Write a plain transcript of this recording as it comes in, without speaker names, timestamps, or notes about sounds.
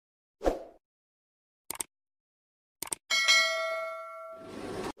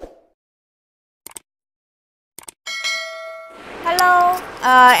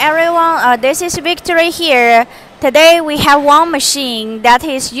Everyone, this is Victory here. Today we have one machine that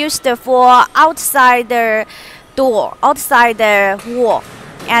is used for outside the door, outside the wall,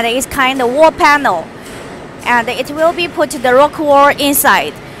 and it's kind of wall panel, and it will be put the rock wall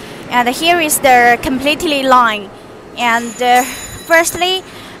inside. And here is the completely line. And firstly,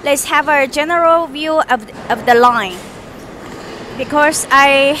 let's have a general view of the line, because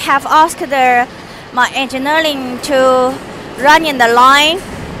I have asked my engineering to run in the line.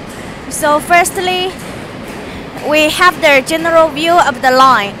 So firstly, we have the general view of the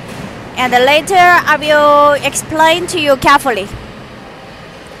line, and later I will explain to you carefully.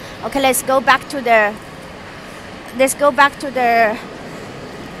 Okay, let's go back to the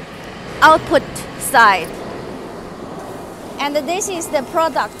output side. And this is the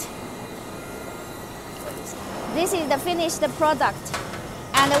product. This is the finished product,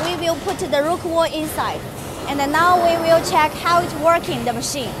 and we will put the rook wall inside. And now we will check how it's working, the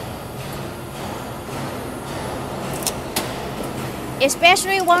machine.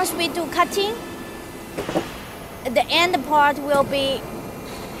 Especially once we do cutting, the end part will be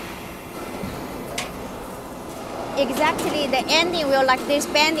exactly the ending will like this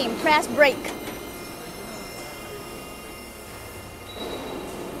bending, press brake.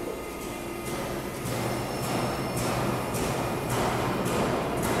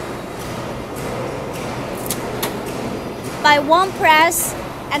 By one press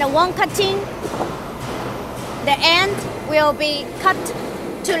and one cutting, the end will be cut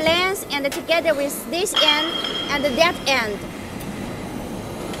to length and together with this end and that end.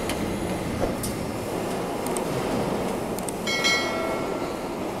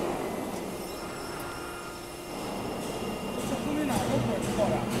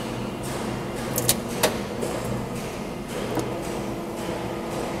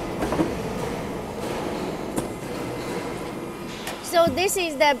 So this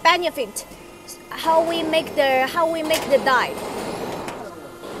is the benefit, how we make the die.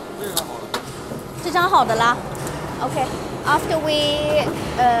 这张好的啦。Okay. After we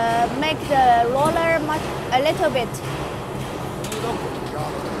make the roller a little bit.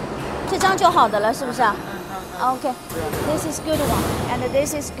 这张就好的了，是不是啊？ Okay. This is good one, and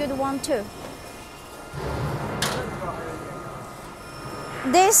this is good one too.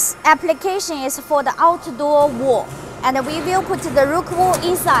 This application is for the outdoor wall. And we will put the rook wall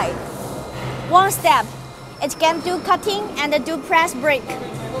inside. One step, it can do cutting and do press brake.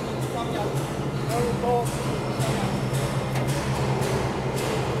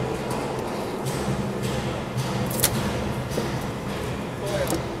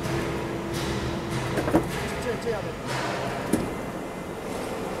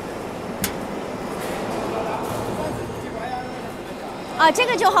 Ah, 这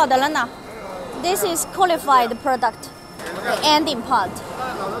个就好的了呢。This is qualified product, the ending part.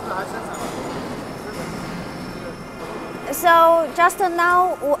 So just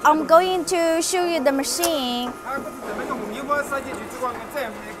now, I'm going to show you the machine.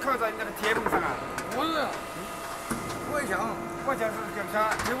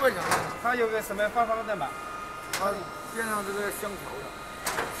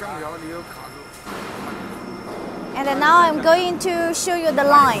 And now I'm going to show you the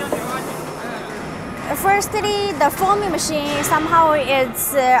line. Firstly, the forming machine somehow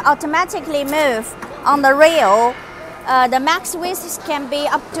is automatically moved on the rail. The max width can be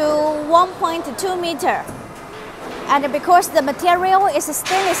up to 1.2 meter. And because the material is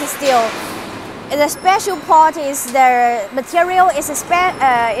stainless steel, the special part is the material is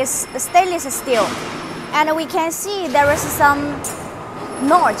stainless steel. And we can see there is some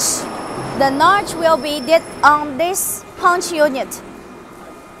notch. The notch will be did on this punch unit.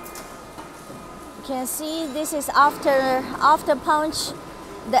 You can see this is after punch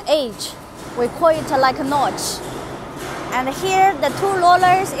the edge. We call it like a notch. And here the two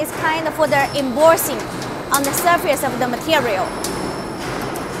rollers is kind of for the embossing on the surface of the material.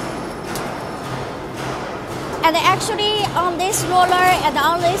 And actually on this roller and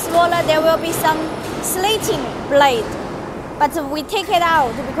on this roller there will be some slating blade. But we take it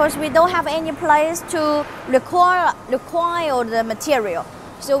out because we don't have any place to require the material.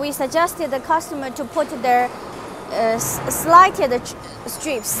 So we suggested the customer to put their slighted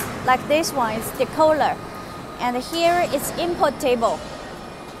strips, like this one, it's the collar. And here it's input table.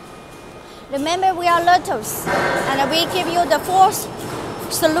 Remember, we are LOTOS, and we give you the full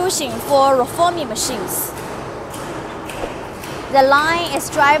solution for forming machines. The line is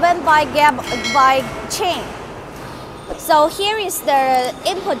driven by chain. So here is the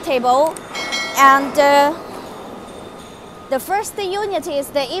input table, and the first unit is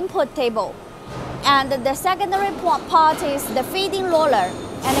the input table. And the secondary part is the feeding roller.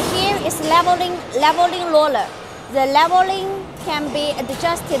 And here is leveling roller. The leveling can be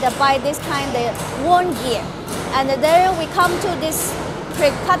adjusted by this kind of worn gear. And then we come to this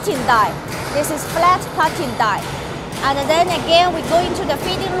pre-cutting die. This is flat cutting die. And then again we go into the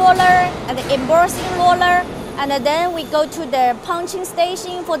feeding roller and the embossing roller. And then we go to the punching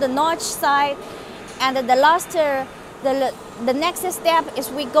station for the notch side. And the last, the next step is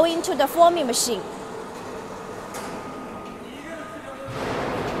we go into the forming machine.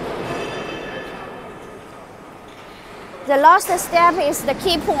 The last step is the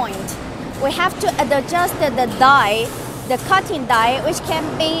key point. We have to adjust the die, the cutting die, which can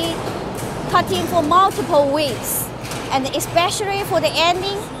be cutting for multiple widths. And especially for the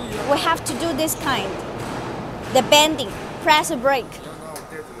ending, we have to do this kind. The bending, press brake.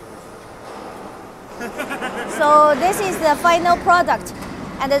 So this is the final product.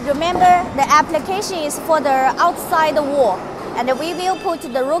 And remember, the application is for the outside wall. And we will put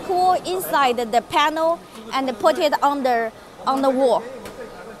the rock wool inside the panel and put it on the wall.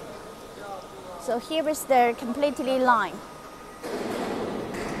 So here is the completely line.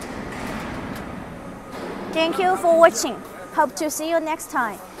 Thank you for watching. Hope to see you next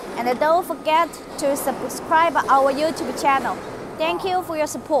time. And don't forget to subscribe our YouTube channel. Thank you for your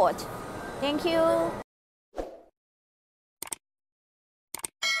support. Thank you.